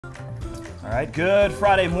All right, good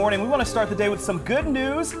Friday morning. We want to start the day with some good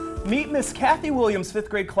news. Meet Miss Kathy Williams' 5th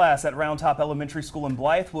grade class at Round Top Elementary School in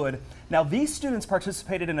Blythewood. Now, these students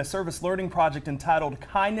participated in a service learning project entitled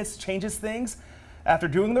Kindness Changes Things. After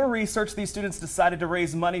doing their research, these students decided to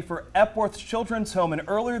raise money for Epworth Children's Home, and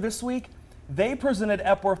earlier this week, they presented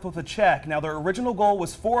Epworth with a check. Now, their original goal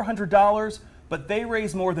was $400, but they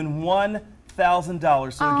raised more than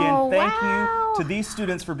 $1,000. So again, thank you to these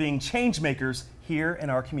students for being change makers here in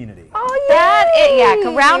our community. Oh, yeah,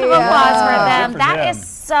 round of applause for them. That is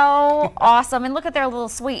so awesome. And look at their little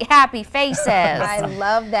sweet, happy faces. I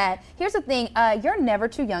love that. Here's the thing, you're never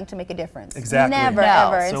too young to make a difference. Exactly. Never,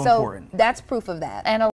 ever. So and so important. that's proof of that. And